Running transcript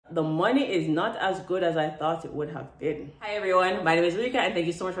the money is not as good as I thought it would have been. Hi everyone, my name is Rika and thank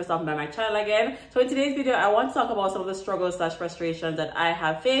you so much for stopping by my channel again. So in today's video, I want to talk about some of the struggles / frustrations that I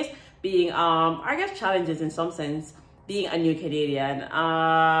have faced being, I guess challenges in some sense, being a new Canadian.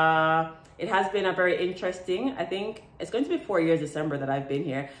 It has been a very interesting, I think it's going to be 4 years December that I've been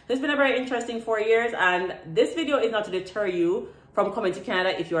here. So it's been a very interesting 4 years, and this video is not to deter you from coming to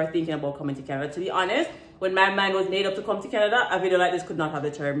Canada if you are thinking about coming to Canada. To be honest, when my mind was made up to come to Canada, a video like this could not have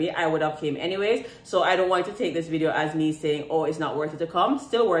deterred me. I would have came anyways. So I don't want to take this video as me saying, oh, it's not worth it to come.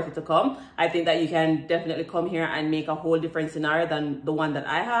 Still worth it to come. I think that you can definitely come here and make a whole different scenario than the one that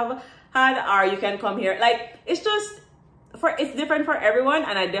I have had, or you can come here. Like, it's just, it's different for everyone,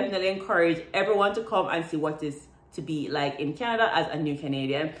 and I definitely encourage everyone to come and see what is to be like in Canada as a new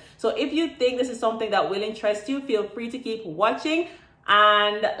Canadian. So if you think this is something that will interest you, feel free to keep watching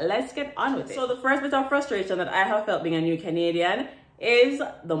and let's get on with it. So the first bit of frustration that I have felt being a new Canadian is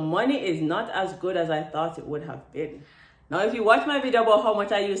the money is not as good as I thought it would have been. Now, if you watch my video about how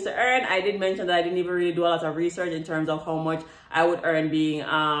much I used to earn, I did mention that I didn't even really do a lot of research in terms of how much I would earn being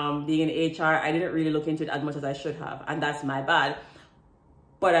in HR. I didn't really look into it as much as I should have, and that's my bad.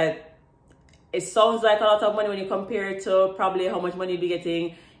 But it sounds like a lot of money when you compare it to probably how much money you'd be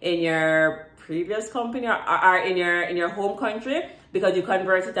getting in your previous company or in your home country, because you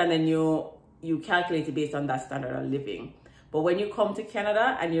convert it and then you calculate it based on that standard of living. But when you come to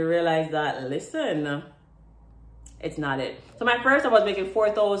Canada and you realize that, listen, it's not it. So I was making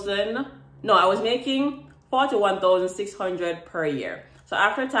I was making 41,600 per year. So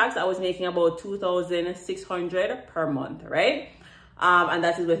after tax, I was making about 2,600 per month, right? And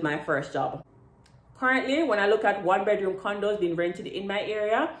that is with my first job. Currently, when I look at 1-bedroom condos being rented in my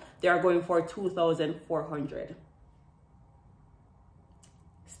area, they are going for 2,400.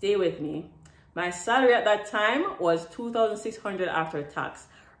 Stay with me. My salary at that time was 2,600 after tax.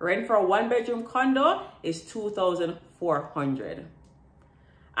 Rent for a 1-bedroom condo is 2,400.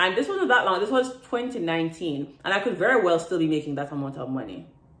 And this wasn't that long. This was 2019. And I could very well still be making that amount of money,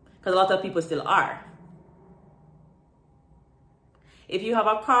 because a lot of people still are. If you have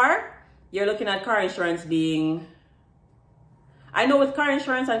a car, you're looking at car insurance being, I know with car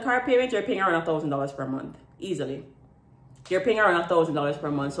insurance and car payment, you're paying around $1,000 per month, easily. You're paying around $1,000 per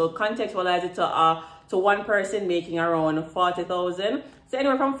month. So contextualize it to one person making around 40,000. So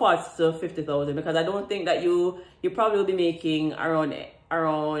anywhere from 40 to 50,000, because I don't think that you probably will be making around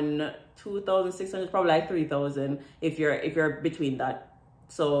 2,600, probably like 3,000 if you're between that.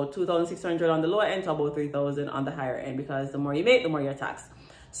 So 2,600 on the lower end to about 3,000 on the higher end, because the more you make, the more you're taxed.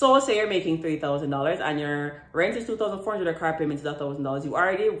 So say you're making $3,000 and your rent is 2,400, or car payment is $1,000. You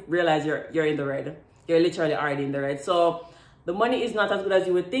already realize you're in the red. You're literally already in the red. So the money is not as good as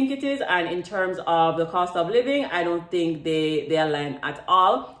you would think it is. And in terms of the cost of living, I don't think they align at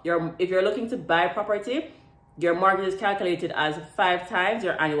all. If you're looking to buy property, your mortgage is calculated as 5 times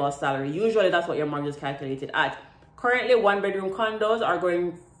your annual salary. Usually that's what your mortgage is calculated at. Currently, 1-bedroom condos are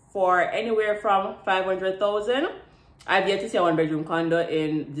going for anywhere from 500,000. I've yet to see a 1-bedroom condo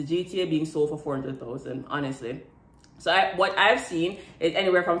in the GTA being sold for 400,000, honestly. So what I've seen is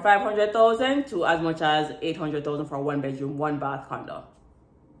anywhere from 500,000 to as much as 800,000 for a 1-bedroom, 1-bath condo.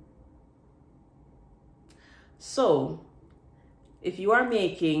 So if you are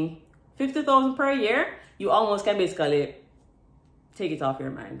making 50,000 per year, you almost can basically take it off your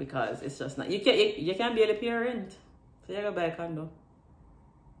mind, because it's just not, you can't barely pay your rent. So you're gonna buy a condo.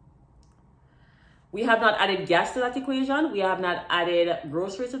 We have not added gas to that equation. We have not added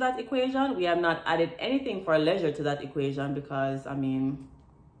groceries to that equation. We have not added anything for leisure to that equation, because, I mean,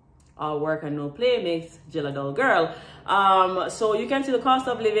 all work and no play makes Jill a dull girl. So you can see the cost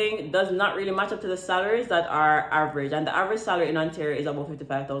of living does not really match up to the salaries that are average. And the average salary in Ontario is about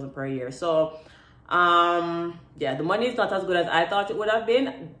 55,000 per year. So, yeah, the money is not as good as I thought it would have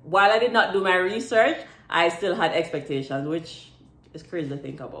been. While I did not do my research, I still had expectations, which is crazy to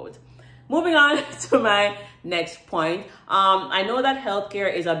think about. Moving on to my next point. I know that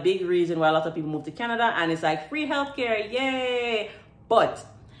healthcare is a big reason why a lot of people move to Canada, and it's like free healthcare, yay! But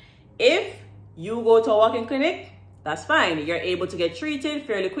if you go to a walk-in clinic, that's fine. You're able to get treated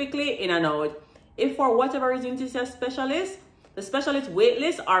fairly quickly, in and out. If for whatever reason you see a specialist, the specialist wait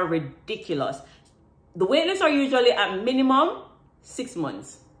lists are ridiculous. The wait lists are usually at minimum 6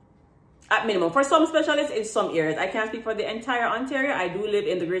 months. At minimum, for some specialists in some areas. I can't speak for the entire Ontario. I do live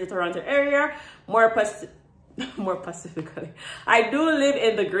in the Greater Toronto area, more specifically. I do live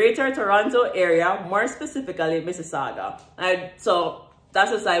in the Greater Toronto area, more specifically Mississauga. So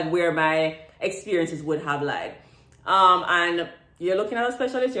that's just like where my experiences would have lied. And you're looking at a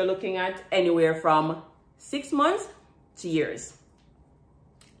specialist, you're looking at anywhere from 6 months to years.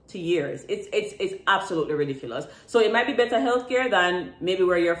 to years. It's absolutely ridiculous. So it might be better healthcare than maybe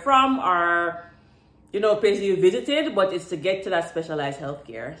where you're from or, you know, places you visited, but it's to get to that specialized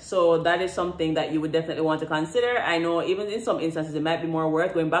healthcare. So that is something that you would definitely want to consider. I know even in some instances, it might be more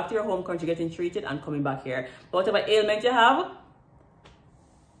worth going back to your home country, getting treated and coming back here. But whatever ailment you have,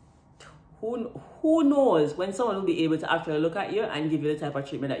 who knows when someone will be able to actually look at you and give you the type of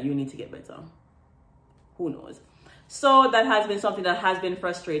treatment that you need to get better. Who knows? So that has been something that has been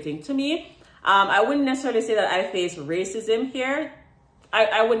frustrating to me. I wouldn't necessarily say that I face racism here.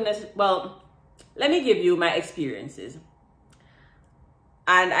 I wouldn't necessarily, well, let me give you my experiences.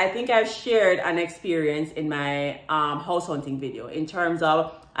 And I think I've shared an experience in my house hunting video in terms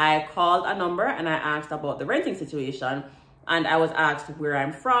of I called a number and I asked about the renting situation. And I was asked where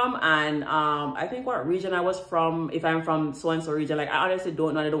I'm from and I think what region I was from, if I'm from so-and-so region. Like, I honestly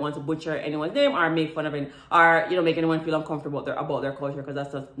don't know. I don't want to butcher anyone's name or make fun of it or, you know, make anyone feel uncomfortable about their culture, because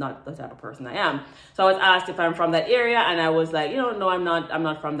that's just not the type of person I am. So I was asked if I'm from that area and I was like, you know, no, I'm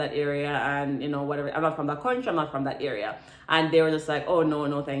not from that area, and, you know, whatever, I'm not from that country, I'm not from that area. And they were just like, oh,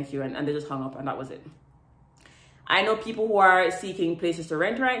 no, thank you. And they just hung up and that was it. I know people who are seeking places to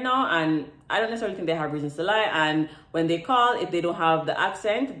rent right now, and I don't necessarily think they have reasons to lie. And when they call, if they don't have the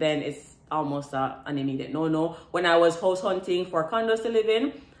accent, then it's almost an immediate no. When I was house hunting for condos to live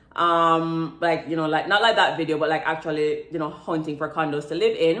in, like, you know, like not like that video, but like actually, you know, hunting for condos to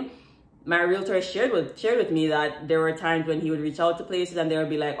live in, my realtor shared with me that there were times when he would reach out to places and they would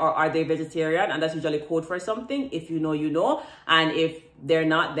be like, oh, are they vegetarian? And that's usually code for something. If you know, you know. And if they're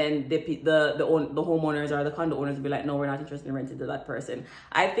not, then the homeowners or the condo owners will be like, no, we're not interested in renting to that person.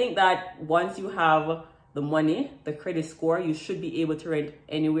 I think that once you have the money, the credit score, you should be able to rent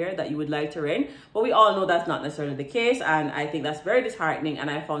anywhere that you would like to rent. But we all know that's not necessarily the case. And I think that's very disheartening. And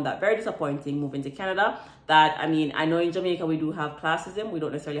I found that very disappointing moving to Canada. That, I mean, I know in Jamaica we do have classism, we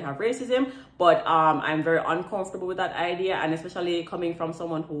don't necessarily have racism, but I'm very uncomfortable with that idea. And especially coming from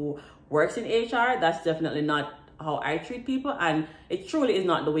someone who works in HR, that's definitely not how I treat people, and it truly is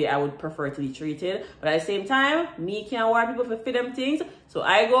not the way I would prefer to be treated. But at the same time, me can't want people to fit them things, so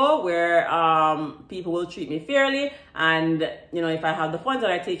I go where people will treat me fairly, and, you know, if I have the funds that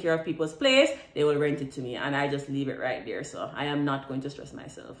I take care of people's place, they will rent it to me, and I just leave it right there. So I am not going to stress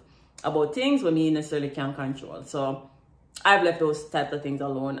myself about things when me necessarily can't control. So I've left those types of things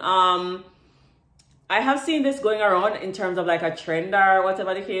alone. I have seen this going around in terms of like a trend or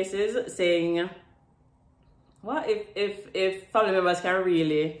whatever the case is, saying, what if family members can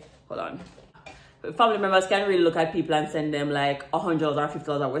really, family members can really look at people and send them like $100 or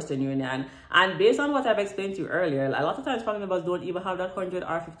 $50 Western Union. And based on what I've explained to you earlier, a lot of times family members don't even have that $100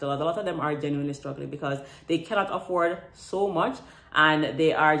 or $50. A lot of them are genuinely struggling because they cannot afford so much, and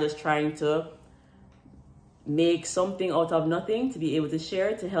they are just trying to make something out of nothing to be able to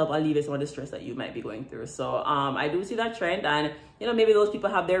share to help alleviate some of the stress that you might be going through. So I do see that trend, and, you know, maybe those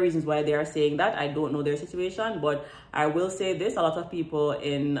people have their reasons why they are saying that. I don't know their situation, but I will say this: a lot of people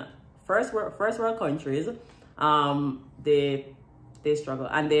in first world countries, they struggle,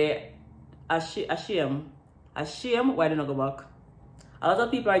 and they ashamed why they not go back. A lot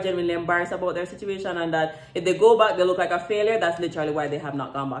of people are genuinely embarrassed about their situation, and that if they go back, they look like a failure. That's literally why they have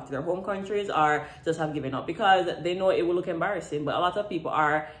not gone back to their home countries or just have given up, because they know it will look embarrassing. But a lot of people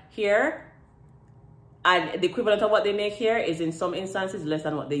are here, and the equivalent of what they make here is in some instances less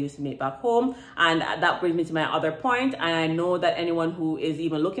than what they used to make back home. And that brings me to my other point. And I know that anyone who is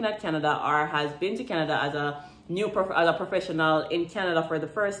even looking at Canada or has been to Canada as a professional in Canada for the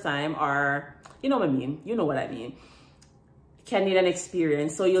first time, or you know what I mean, can need an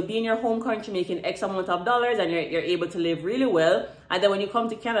experience. So you'll be in your home country making X amount of dollars, and you're able to live really well. And then when you come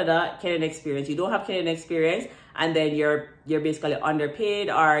to Canada, Canadian experience, you don't have Canadian experience, and then you're basically underpaid,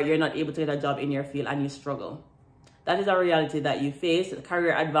 or you're not able to get a job in your field, and you struggle. That is a reality that you face.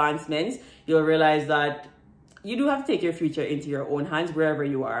 Career advancements, you'll realize that you do have to take your future into your own hands wherever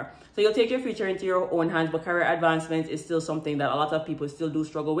you are. So you'll take your future into your own hands, but career advancement is still something that a lot of people still do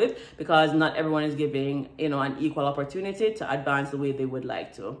struggle with, because not everyone is giving, you know, an equal opportunity to advance the way they would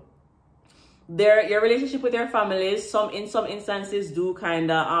like to. Your relationship with your families, in some instances, do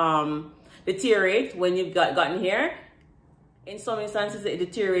kind of deteriorate when you've gotten here. In some instances, it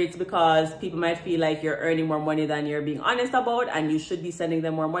deteriorates because people might feel like you're earning more money than you're being honest about, and you should be sending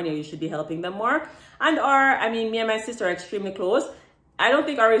them more money, or you should be helping them more. I mean, me and my sister are extremely close. I don't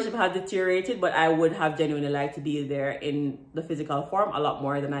think our relationship has deteriorated, but I would have genuinely liked to be there in the physical form a lot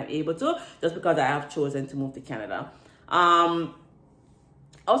more than I'm able to, just because I have chosen to move to Canada. Outside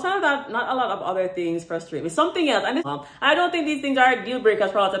of that, not a lot of other things frustrate me. Something else, and I don't think these things are deal breakers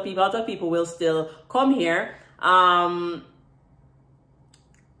for a lot of people. A lot of people will still come here.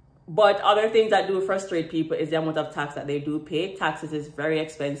 But other things that do frustrate people is the amount of tax that they do pay. Taxes is very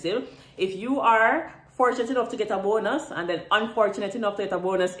expensive. If you are fortunate enough to get a bonus and then unfortunate enough to get a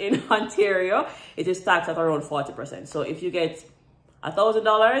bonus in Ontario, it is taxed at around 40%. So if you get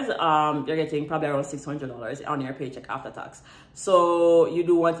 $1,000, you're getting probably around $600 on your paycheck after tax. So you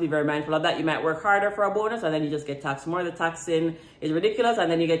do want to be very mindful of that. You might work harder for a bonus and then you just get taxed more. The taxing is ridiculous,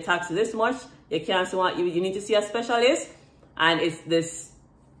 and then you get taxed this much. You can't see what you need to see a specialist, and it's this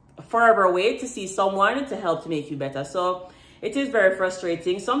forever wait to see someone to help to make you better. So it is very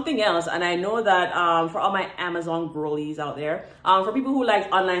frustrating. Something else, and I know that for all my Amazon girlies out there, for people who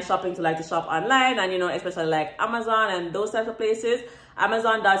like online shopping, to like to shop online, and you know, especially like Amazon and those types of places,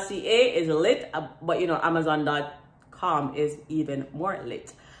 Amazon.ca is lit, but you know, Amazon.com is even more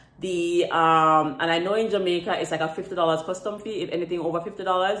lit. And I know in Jamaica it's like a $50 custom fee. If anything over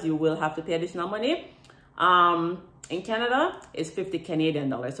 $50, you will have to pay additional money. In Canada, it's 50 Canadian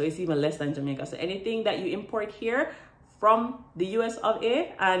dollars, so it's even less than Jamaica. So anything that you import here from the US of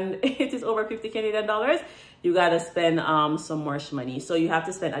A and it is over 50 Canadian dollars, you gotta spend some more money. So you have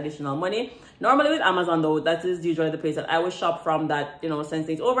to spend additional money. Normally with Amazon though, that is usually the place that I would shop from, that, you know, sends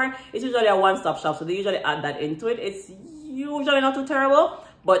things over. It's usually a one-stop shop, so they usually add that into it. It's usually not too terrible,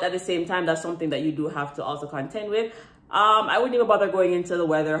 but at the same time, that's something that you do have to also contend with. I wouldn't even bother going into the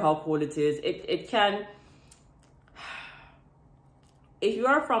weather, how cold it is. It can, if you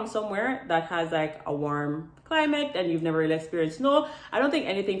are from somewhere that has like a warm climate and you've never really experienced snow, I don't think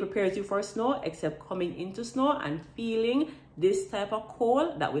anything prepares you for snow except coming into snow and feeling this type of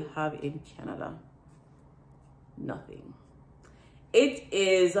cold that we have in Canada. Nothing. It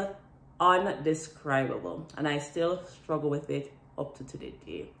is undescribable, and I still struggle with it up to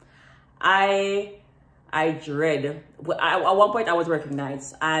today. I dread, at one point I was working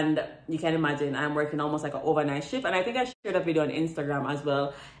nights, and you can imagine I'm working almost like an overnight shift, and I think I shared a video on Instagram as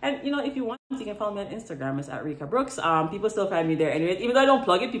well. And you know, if you want, you can follow me on Instagram. It's at Rika Brooks. People still find me there anyways. Even though I don't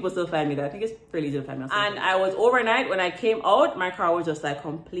plug it, people still find me there. I think it's pretty easy to find me on Instagram. And I was overnight. When I came out, my car was just like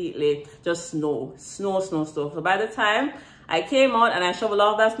completely just snow. So by the time I came out and I shoveled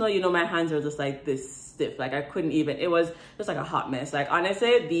off that snow, you know, my hands were just like this stiff. Like I couldn't even, it was just like a hot mess. Like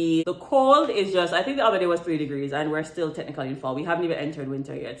honestly, the cold is just, I think the other day was 3 degrees and we're still technically in fall. We haven't even entered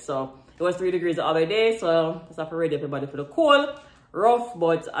winter yet. So it was 3 degrees the other day. So it's not ready everybody for the cold, rough,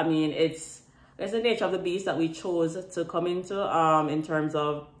 but I mean, it's the nature of the beast that we chose to come into in terms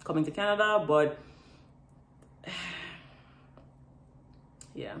of coming to Canada. But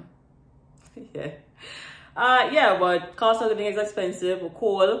yeah. Yeah, but cost of living is expensive,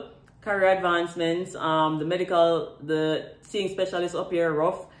 cold, career advancements, the seeing specialists up here,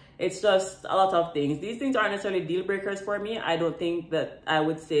 rough. It's just a lot of things. These things aren't necessarily deal breakers for me. I don't think that I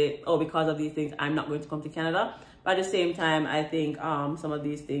would say, oh, because of these things, I'm not going to come to Canada. But at the same time, I think some of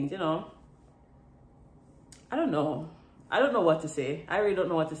these things, you know, I don't know what to say. I really don't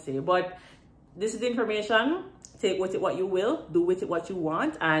know what to say. But this is the information. Take with it what you will, do with it what you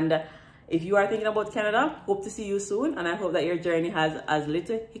want. And if you are thinking about Canada, hope to see you soon. And I hope that your journey has as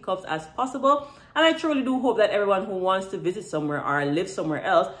little hiccups as possible. And I truly do hope that everyone who wants to visit somewhere or live somewhere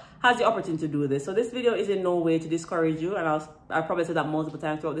else has the opportunity to do this. So this video is in no way to discourage you. And I've probably said that multiple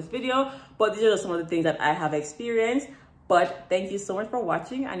times throughout this video. But these are just some of the things that I have experienced. But thank you so much for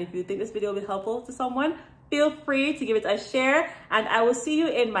watching. And if you think this video will be helpful to someone, feel free to give it a share. And I will see you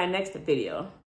in my next video.